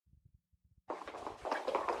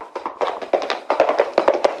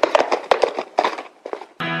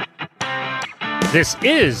This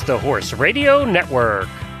is the Horse Radio Network.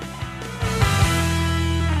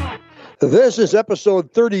 This is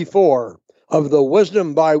episode 34 of the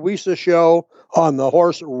Wisdom by WISA show on the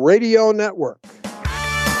Horse Radio Network.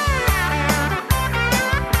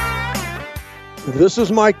 This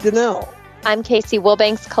is Mike Donnell. I'm Casey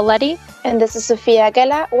Wilbanks-Coletti. And this is Sofia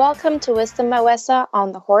Aguila. Welcome to Wisdom by WISA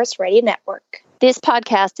on the Horse Radio Network. This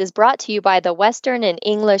podcast is brought to you by the Western and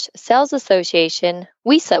English Sales Association,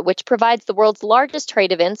 WISA, which provides the world's largest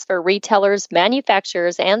trade events for retailers,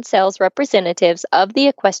 manufacturers, and sales representatives of the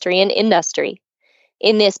equestrian industry.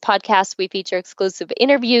 In this podcast, we feature exclusive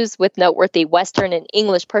interviews with noteworthy Western and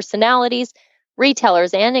English personalities,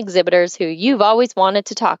 retailers, and exhibitors who you've always wanted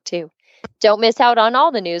to talk to. Don't miss out on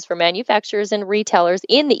all the news for manufacturers and retailers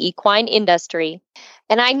in the equine industry.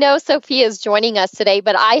 And I know Sophia is joining us today,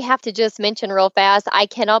 but I have to just mention real fast, I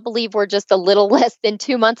cannot believe we're just a little less than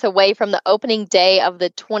 2 months away from the opening day of the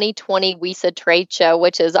 2020 WISA Trade Show,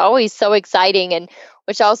 which is always so exciting, and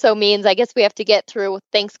which also means I guess we have to get through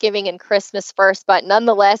Thanksgiving and Christmas first, but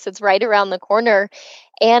nonetheless, it's right around the corner.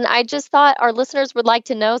 And I just thought our listeners would like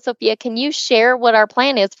to know, Sophia, can you share what our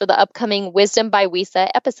plan is for the upcoming Wisdom by WISA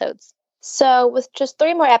episodes? So with just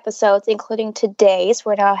 3 more episodes, including today's,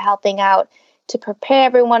 we're now helping out to prepare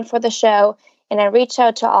everyone for the show. And I reach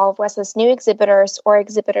out to all of WISA's new exhibitors or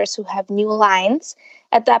exhibitors who have new lines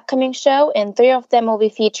at the upcoming show. And 3 of them will be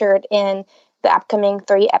featured in the upcoming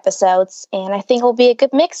 3 episodes. And I think it will be a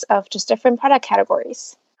good mix of just different product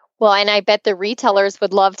categories. Well, and I bet the retailers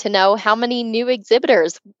would love to know how many new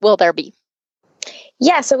exhibitors will there be?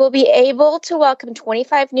 Yeah, so we'll be able to welcome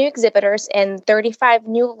 25 new exhibitors and 35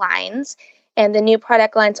 new lines. And the new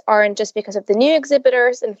product lines aren't just because of the new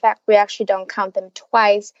exhibitors. In fact, we actually don't count them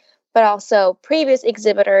twice, but also previous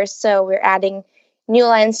exhibitors. So we're adding new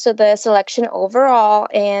lines to the selection overall.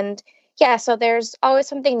 And yeah, so there's always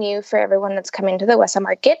something new for everyone that's coming to the WISA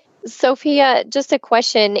market. Sophia, just a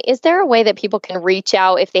question. Is there a way that people can reach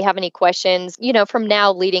out if they have any questions, from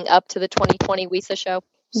now leading up to the 2020 WISA show?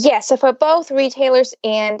 Yeah, so for both retailers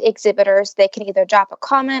and exhibitors, they can either drop a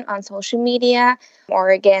comment on social media or,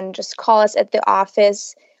 again, just call us at the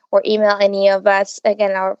office or email any of us.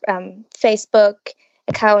 Again, our Facebook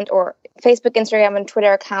account or Facebook, Instagram, and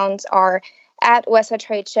Twitter accounts are at WISA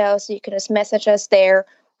Trade Show, so you can just message us there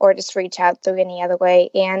or just reach out through any other way.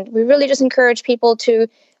 And we really just encourage people to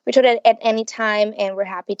reach out at any time, and we're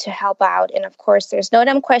happy to help out. And, of course, there's no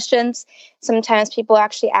dumb questions. Sometimes people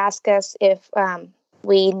actually ask us if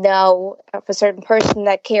we know of a certain person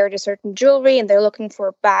that carried a certain jewelry and they're looking for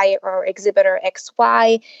a buyer or exhibitor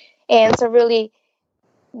XY. And so really,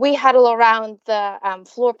 we huddle around the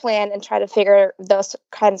floor plan and try to figure those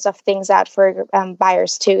kinds of things out for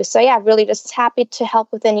buyers too. So yeah, really just happy to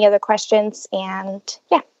help with any other questions. And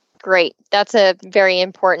yeah. Great. That's a very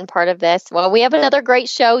important part of this. Well, we have another great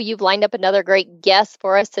show. You've lined up another great guest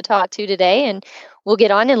for us to talk to today, and we'll get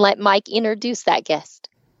on and let Mike introduce that guest.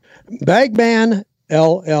 Bagman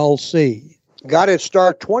LLC got its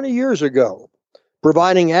start 20 years ago,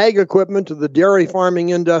 providing ag equipment to the dairy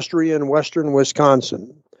farming industry in western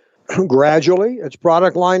Wisconsin. Gradually, its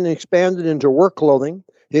product line expanded into work clothing,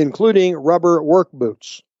 including rubber work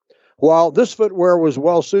boots. While this footwear was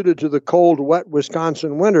well suited to the cold, wet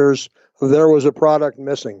Wisconsin winters, there was a product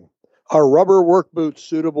missing: a rubber work boot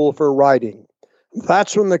suitable for riding.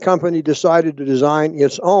 That's when the company decided to design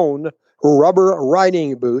its own rubber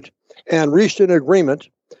riding boot and reached an agreement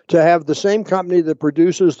to have the same company that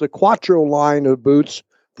produces the Quattro line of boots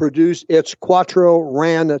produce its Quattro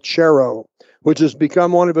Ranchero, which has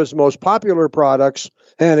become one of its most popular products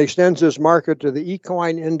and extends its market to the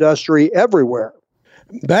equine industry everywhere.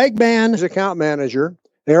 Bagman's account manager,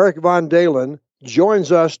 Eric Von Dalen,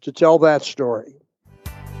 joins us to tell that story.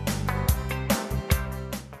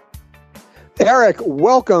 Eric,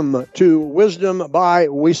 welcome to Wisdom by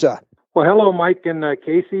WISA. Well, hello, Mike and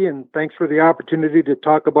Casey, and thanks for the opportunity to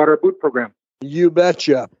talk about our boot program. You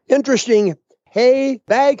betcha. Interesting. Hey,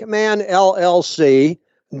 Bagman LLC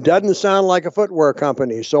doesn't sound like a footwear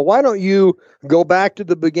company. So why don't you go back to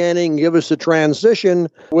the beginning, give us a transition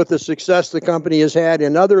with the success the company has had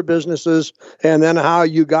in other businesses, and then how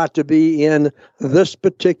you got to be in this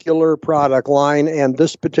particular product line and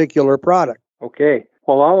this particular product. Okay.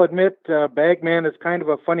 Well, I'll admit Bagman is kind of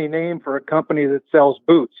a funny name for a company that sells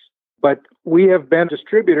boots. But we have been a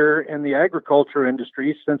distributor in the agriculture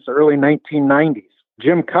industry since the early 1990s.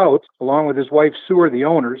 Jim Couts, along with his wife Sue, are the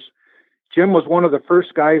owners. Jim was one of the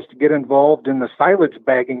first guys to get involved in the silage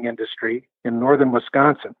bagging industry in northern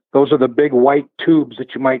Wisconsin. Those are the big white tubes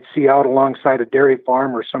that you might see out alongside a dairy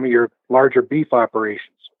farm or some of your larger beef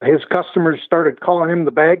operations. His customers started calling him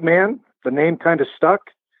the Bagman. The name kind of stuck.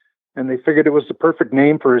 and they figured it was the perfect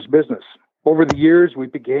name for his business. Over the years, we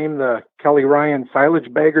became the Kelly Ryan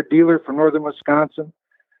silage bagger dealer for northern Wisconsin,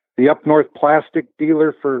 the Up North plastic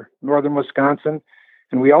dealer for northern Wisconsin,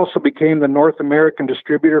 and we also became the North American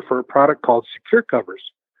distributor for a product called Secure Covers,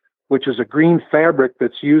 which is a green fabric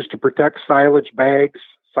that's used to protect silage bags,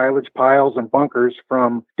 silage piles, and bunkers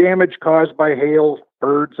from damage caused by hail,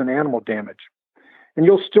 birds, and animal damage. And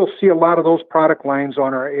you'll still see a lot of those product lines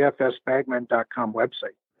on our afsbagman.com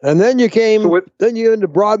website. And then you had to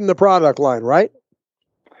broaden the product line, right?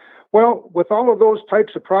 Well, with all of those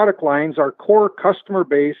types of product lines, our core customer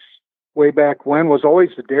base way back when was always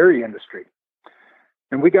the dairy industry.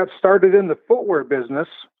 And we got started in the footwear business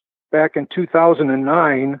back in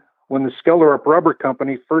 2009 when the Skellerup Rubber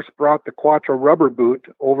Company first brought the Quattro rubber boot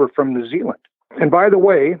over from New Zealand. And by the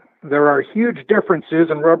way, there are huge differences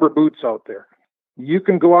in rubber boots out there. You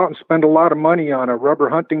can go out and spend a lot of money on a rubber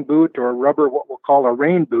hunting boot or a rubber, what we'll call a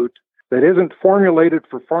rain boot, that isn't formulated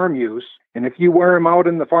for farm use. And if you wear them out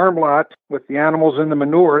in the farm lot with the animals in the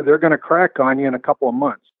manure, they're going to crack on you in a couple of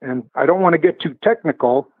months. And I don't want to get too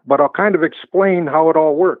technical, but I'll kind of explain how it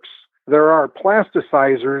all works. There are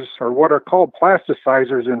plasticizers, or what are called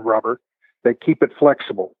plasticizers in rubber, that keep it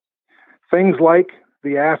flexible. Things like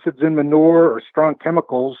the acids in manure or strong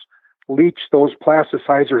chemicals leach those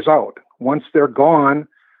plasticizers out. Once they're gone,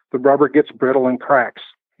 the rubber gets brittle and cracks.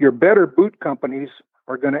 Your better boot companies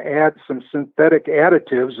are going to add some synthetic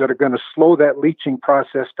additives that are going to slow that leaching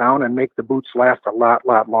process down and make the boots last a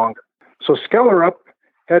lot longer. So Skellerup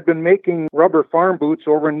had been making rubber farm boots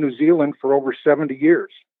over in New Zealand for over 70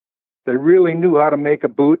 years. They really knew how to make a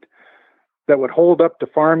boot that would hold up to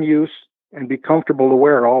farm use and be comfortable to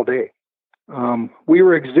wear all day. We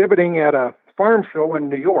were exhibiting at a farm show in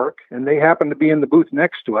New York, and they happened to be in the booth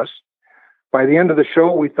next to us. By the end of the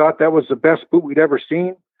show, we thought that was the best boot we'd ever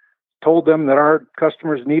seen, told them that our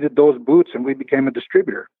customers needed those boots, and we became a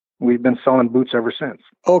distributor. We've been selling boots ever since.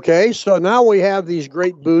 Okay, so now we have these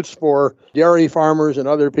great boots for dairy farmers and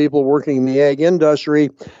other people working in the ag industry.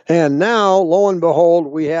 And now, lo and behold,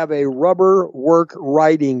 we have a rubber work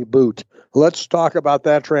riding boot. Let's talk about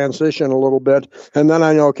that transition a little bit. And then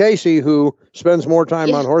I know Casey, who spends more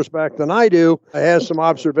time on horseback than I do, has some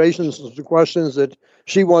observations and some questions that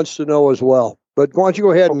she wants to know as well. But why don't you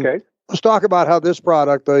go ahead and let's talk about how this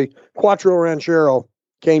product, the Quattro Ranchero,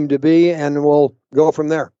 came to be, and we'll go from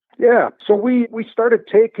there. Yeah, so we started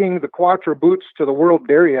taking the Quattro boots to the World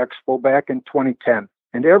Dairy Expo back in 2010.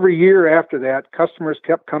 And every year after that, customers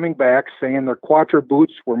kept coming back saying their Quattro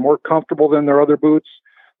boots were more comfortable than their other boots,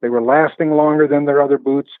 they were lasting longer than their other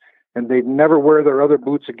boots, and they'd never wear their other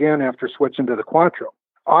boots again after switching to the Quattro.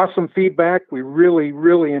 Awesome feedback. We really,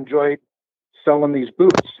 really enjoyed selling these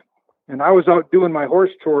boots. And I was out doing my horse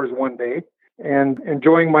tours one day and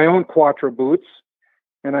enjoying my own Quattro boots.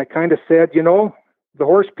 And I kind of said, you know, the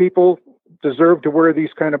horse people deserve to wear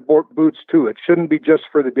these kind of boots too. It shouldn't be just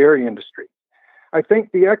for the dairy industry. I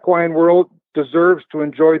think the equine world deserves to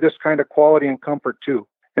enjoy this kind of quality and comfort too.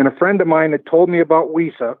 And a friend of mine had told me about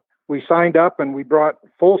WISA. We signed up and we brought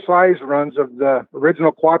full-size runs of the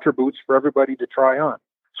original Quattro boots for everybody to try on.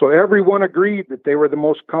 So everyone agreed that they were the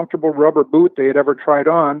most comfortable rubber boot they had ever tried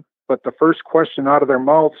on, but the first question out of their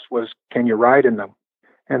mouths was, can you ride in them?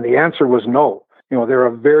 And the answer was no. You know, they're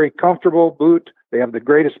a very comfortable boot. They have the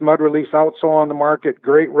greatest mud release outsole on the market,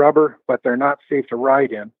 great rubber, but they're not safe to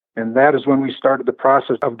ride in. And that is when we started the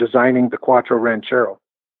process of designing the Quattro Ranchero.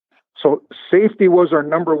 So safety was our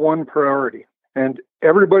number one priority. And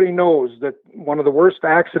everybody knows that one of the worst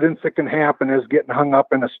accidents that can happen is getting hung up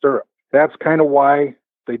in a stirrup. That's kind of why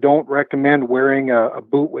they don't recommend wearing a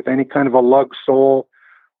boot with any kind of a lug sole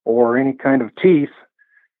or any kind of teeth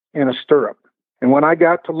in a stirrup. And when I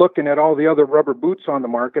got to looking at all the other rubber boots on the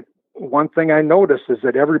market, one thing I noticed is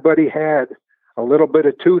that everybody had a little bit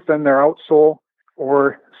of tooth in their outsole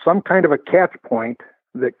or some kind of a catch point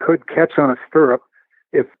that could catch on a stirrup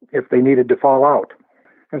if they needed to fall out.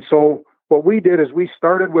 And so what we did is we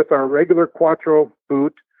started with our regular Quattro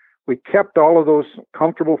boot. We kept all of those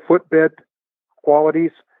comfortable footbed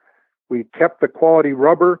qualities. We kept the quality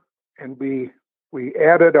rubber, and we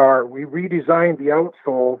redesigned the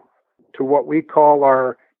outsole to what we call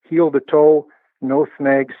our heel-to-toe,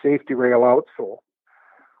 no-snag safety rail outsole.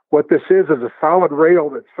 What this is a solid rail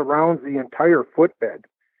that surrounds the entire footbed.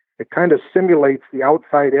 It kind of simulates the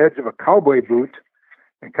outside edge of a cowboy boot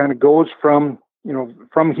and kind of goes from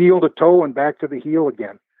heel to toe and back to the heel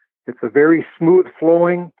again. It's a very smooth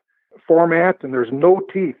flowing format, and there's no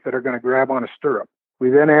teeth that are going to grab on a stirrup. We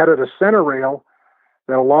then added a center rail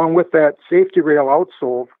that, along with that safety rail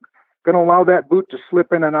outsole, going to allow that boot to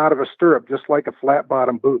slip in and out of a stirrup just like a flat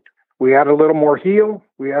bottom boot. We added a little more heel.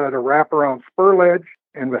 We added a wraparound spur ledge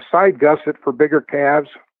and a side gusset for bigger calves,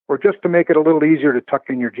 or just to make it a little easier to tuck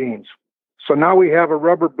in your jeans. So now we have a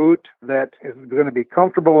rubber boot that is going to be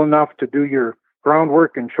comfortable enough to do your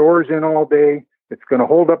groundwork and chores in all day. It's going to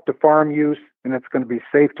hold up to farm use, and it's going to be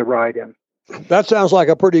safe to ride in. That sounds like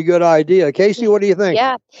a pretty good idea. Casey, what do you think?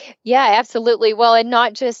 Yeah, absolutely. Well, and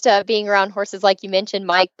not just being around horses like you mentioned,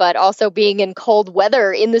 Mike, but also being in cold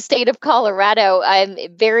weather in the state of Colorado.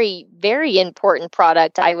 Very, very important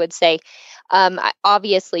product, I would say.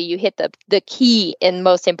 Obviously, you hit the key and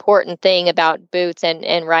most important thing about boots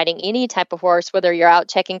and riding any type of horse, whether you're out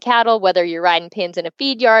checking cattle, whether you're riding pins in a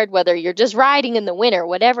feed yard, whether you're just riding in the winter,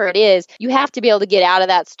 whatever it is, you have to be able to get out of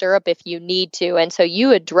that stirrup if you need to. And so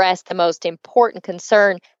you address the most important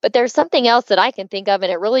concern. But there's something else that I can think of,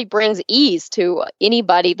 and it really brings ease to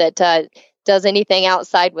anybody that does anything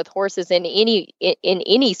outside with horses in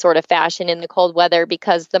any sort of fashion in the cold weather,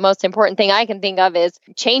 because the most important thing I can think of is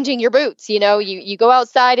changing your boots. You know, you go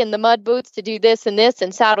outside in the mud boots to do this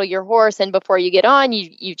and saddle your horse, and before you get on,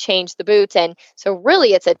 you change the boots. And so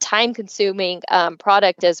really it's a time consuming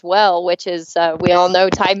product as well, which is we all know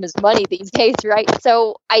time is money these days, right?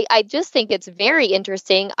 So I just think it's very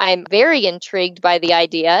interesting. I'm very intrigued by the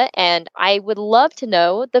idea, and I would love to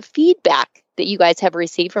know the feedback that you guys have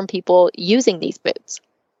received from people using these boots.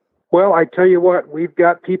 Well, I tell you what, we've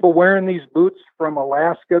got people wearing these boots from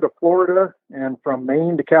Alaska to Florida and from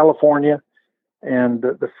Maine to California, and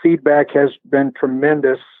the feedback has been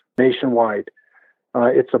tremendous nationwide.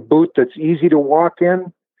 It's a boot that's easy to walk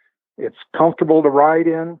in. It's comfortable to ride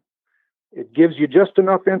in. It gives you just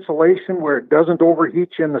enough insulation where it doesn't overheat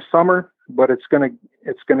you in the summer, but it's going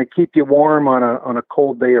to keep you warm on a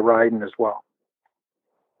cold day of riding as well.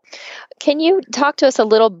 Can you talk to us a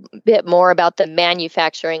little bit more about the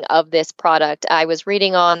manufacturing of this product? I was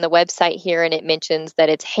reading on the website here, and it mentions that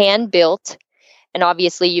it's hand-built. And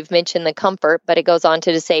obviously, you've mentioned the comfort, but it goes on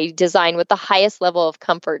to say designed with the highest level of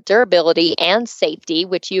comfort, durability, and safety,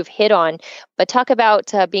 which you've hit on. But talk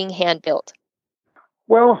about being hand-built.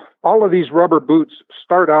 Well, all of these rubber boots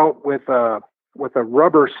start out with a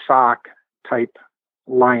rubber sock type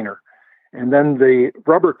liner. And then the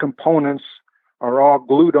rubber components are all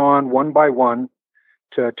glued on one by one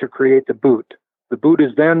to create the boot. The boot is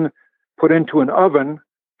then put into an oven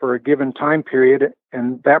for a given time period,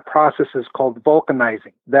 and that process is called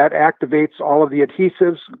vulcanizing. That activates all of the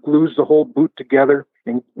adhesives, glues the whole boot together,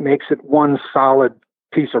 and makes it one solid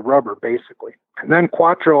piece of rubber, basically. And then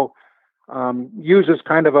Quattro uses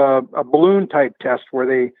kind of a balloon type test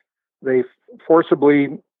where they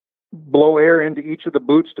forcibly blow air into each of the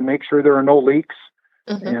boots to make sure there are no leaks.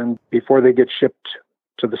 Mm-hmm. And before they get shipped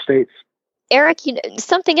to the States. Eric,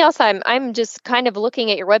 something else I'm just kind of looking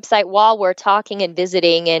at your website while we're talking and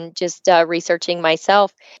visiting and just researching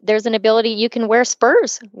myself. There's an ability you can wear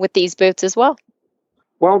spurs with these boots as well.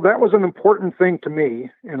 Well, that was an important thing to me,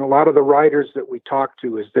 and a lot of the riders that we talked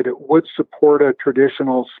to, is that it would support a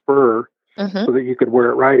traditional spur mm-hmm. so that you could wear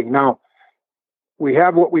it riding. Now, we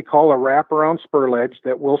have what we call a wraparound spur ledge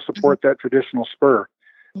that will support mm-hmm. that traditional spur.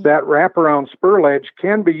 That wraparound spur ledge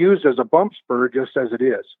can be used as a bump spur just as it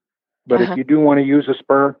is. But if you do want to use a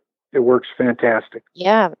spur, it works fantastic.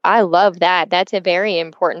 Yeah, I love that. That's a very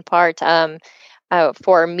important part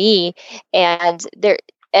for me. And there,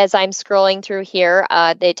 as I'm scrolling through here,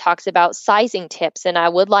 it talks about sizing tips. And I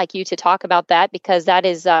would like you to talk about that because that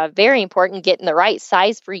is very important, getting the right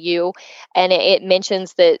size for you. And it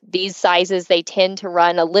mentions that these sizes, they tend to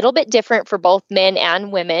run a little bit different for both men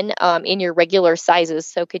and women in your regular sizes.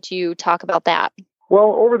 So could you talk about that?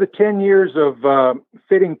 Well, over the 10 years of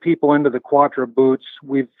fitting people into the Quattro boots,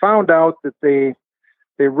 we've found out that they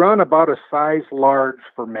run about a size large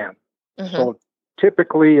for men. Mm-hmm. So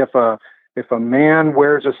typically, if a man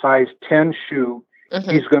wears a size 10 shoe, mm-hmm.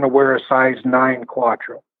 he's going to wear a size 9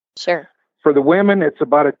 Quattro. Sure. For the women, it's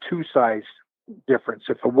about a 2 size difference.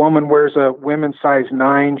 If a woman wears a women's size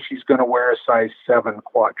 9, she's going to wear a size 7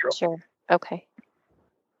 Quattro. Sure. Okay.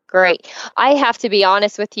 Great. I have to be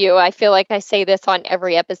honest with you. I feel like I say this on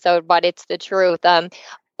every episode, but it's the truth.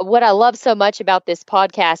 What I love so much about this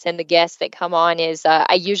podcast and the guests that come on is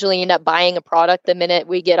I usually end up buying a product the minute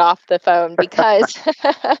we get off the phone because,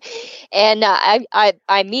 and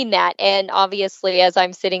I mean that. And obviously, as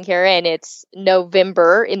I'm sitting here and it's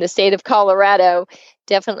November in the state of Colorado,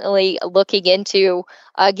 definitely looking into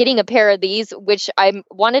getting a pair of these, which I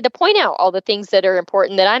wanted to point out all the things that are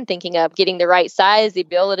important that I'm thinking of, getting the right size, the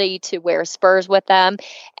ability to wear spurs with them.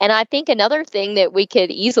 And I think another thing that we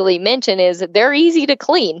could easily mention is they're easy to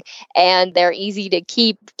clean and they're easy to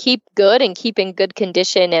keep good and keep in good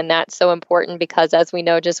condition. And that's so important because, as we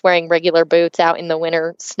know, just wearing regular boots out in the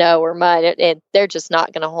winter, snow or mud, they're just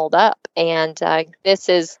not going to hold up. And this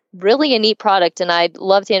is really a neat product. And I'd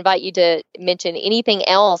love to invite you to mention anything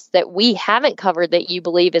else that we haven't covered that you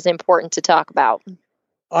believe is important to talk about.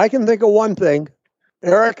 I can think of one thing.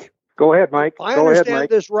 Eric? Go ahead, Mike. If I understand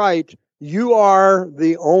this right, you are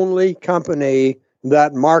the only company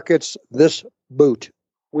that markets this boot.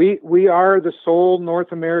 We are the sole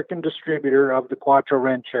North American distributor of the Quattro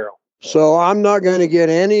Ranchero. So I'm not going to get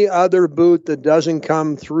any other boot that doesn't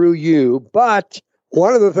come through you. But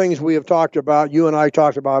one of the things we have talked about, you and I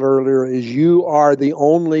talked about earlier, is you are the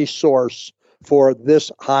only source for this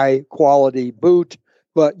high quality boot,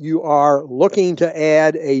 but you are looking to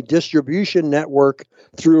add a distribution network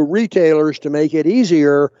through retailers to make it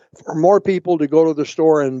easier for more people to go to the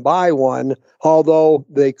store and buy one, although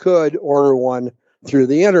they could order one through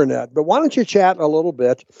the internet. But why don't you chat a little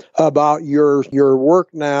bit about your work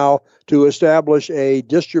now to establish a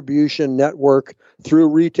distribution network through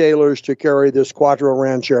retailers to carry this Quattro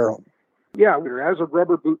Ranchero? Yeah, as a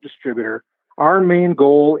rubber boot distributor, our main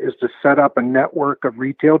goal is to set up a network of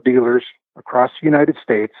retail dealers across the United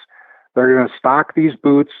States. They're going to stock these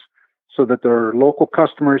boots so that their local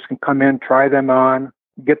customers can come in, try them on,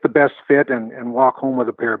 get the best fit, and walk home with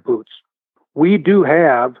a pair of boots. We do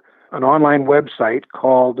have an online website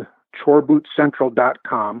called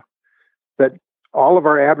ChoreBootCentral.com that all of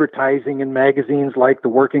our advertising in magazines like the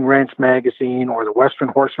Working Ranch Magazine or the Western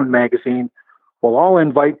Horseman Magazine will all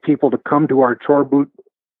invite people to come to our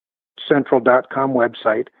ChoreBootCentral.com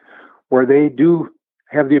website, where they do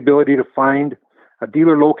have the ability to find a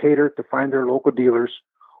dealer locator, to find their local dealers,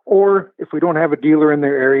 or if we don't have a dealer in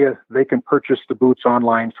their area, they can purchase the boots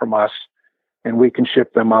online from us, and we can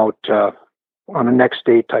ship them out on a next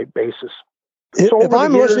day type basis. If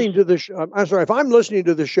I'm listening to the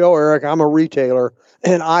show, Eric, I'm a retailer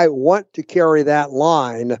and I want to carry that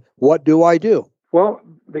line. What do I do? Well,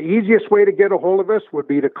 the easiest way to get a hold of us would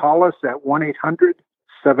be to call us at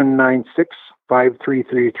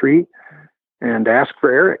 1-800-796-5333 and ask for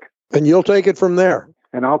Eric. And you'll take it from there.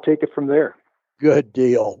 And I'll take it from there. Good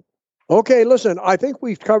deal. Okay, listen, I think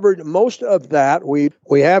we've covered most of that. We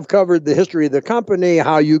have covered the history of the company,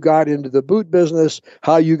 how you got into the boot business,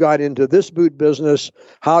 how you got into this boot business,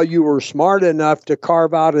 how you were smart enough to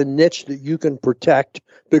carve out a niche that you can protect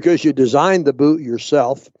because you designed the boot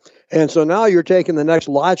yourself. And so now you're taking the next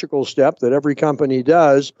logical step that every company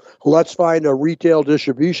does. Let's find a retail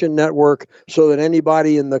distribution network so that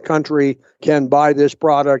anybody in the country can buy this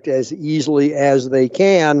product as easily as they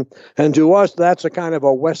can. And to us, that's a kind of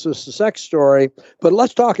a West of Sussex story. But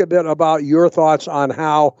let's talk a bit about your thoughts on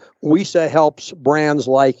how WESA helps brands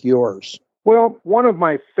like yours. Well, one of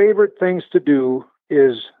my favorite things to do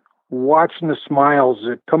is watching the smiles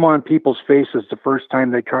that come on people's faces the first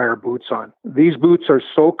time they try our boots on. These boots are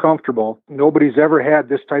so comfortable. Nobody's ever had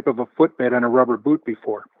this type of a footbed on a rubber boot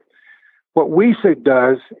before. What WESA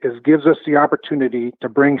does is gives us the opportunity to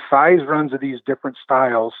bring size runs of these different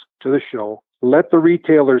styles to the show, let the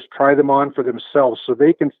retailers try them on for themselves so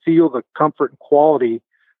they can feel the comfort and quality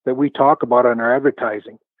that we talk about on our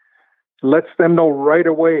advertising. It lets them know right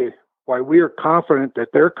away why we are confident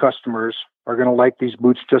that their customers are going to like these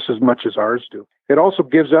boots just as much as ours do. It also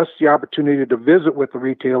gives us the opportunity to visit with the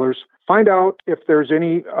retailers, find out if there's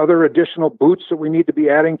any other additional boots that we need to be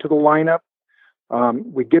adding to the lineup.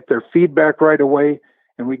 We get their feedback right away,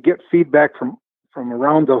 and we get feedback from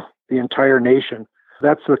around the entire nation.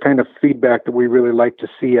 That's the kind of feedback that we really like to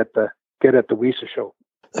see get at the WESA show.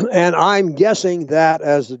 And I'm guessing that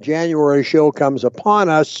as the January show comes upon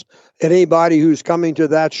us, anybody who's coming to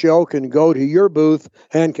that show can go to your booth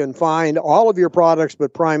and can find all of your products,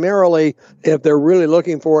 but primarily, if they're really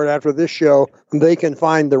looking for it after this show, they can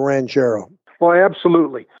find the Ranchero. Well,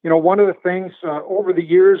 absolutely. You know, one of the things over the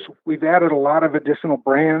years, we've added a lot of additional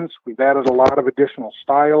brands. We've added a lot of additional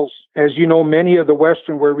styles. As you know, many of the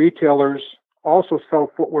Western wear retailers also sell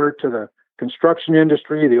footwear to the construction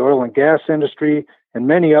industry, the oil and gas industry, and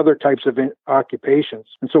many other types of occupations.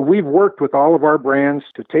 And so we've worked with all of our brands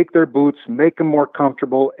to take their boots, make them more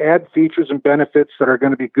comfortable, add features and benefits that are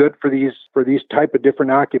going to be good for these type of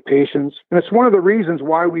different occupations. And it's one of the reasons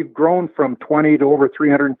why we've grown from 20 to over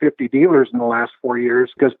 350 dealers in the last 4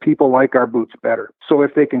 years, because people like our boots better. So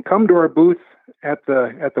if they can come to our booth at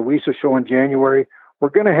the WESA show in January, we're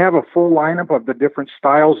going to have a full lineup of the different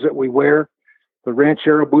styles that we wear. The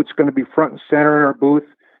Ranchero boot's going to be front and center in our booth.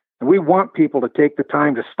 And we want people to take the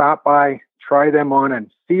time to stop by, try them on, and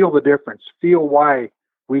feel the difference, feel why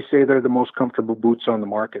we say they're the most comfortable boots on the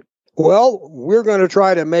market. Well, we're going to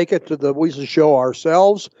try to make it to the WISA show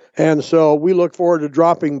ourselves, and so we look forward to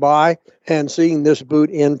dropping by and seeing this boot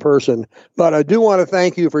in person. But I do want to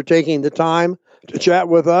thank you for taking the time to chat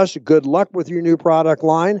with us. Good luck with your new product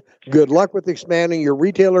line. Good luck with expanding your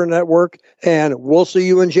retailer network, and we'll see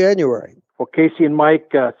you in January. Well, Casey and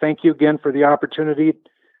Mike, thank you again for the opportunity,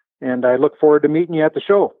 and I look forward to meeting you at the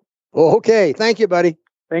show. Okay, thank you, buddy.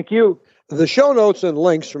 Thank you. The show notes and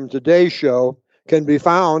links from today's show can be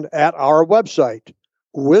found at our website,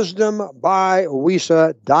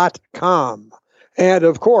 wisdombywisa.com. And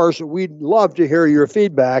of course, we'd love to hear your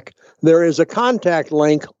feedback. There is a contact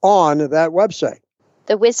link on that website.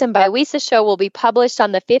 The Wisdom by WISA show will be published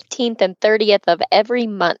on the 15th and 30th of every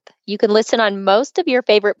month. You can listen on most of your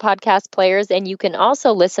favorite podcast players, and you can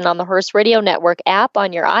also listen on the Horse Radio Network app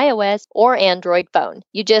on your iOS or Android phone.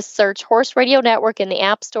 You just search Horse Radio Network in the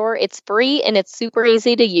App Store. It's free and it's super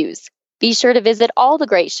easy to use. Be sure to visit all the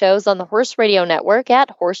great shows on the Horse Radio Network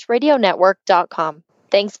at horseradionetwork.com.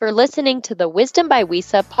 Thanks for listening to the Wisdom by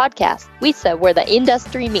WISA podcast. WISA, where the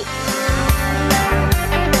industry meets.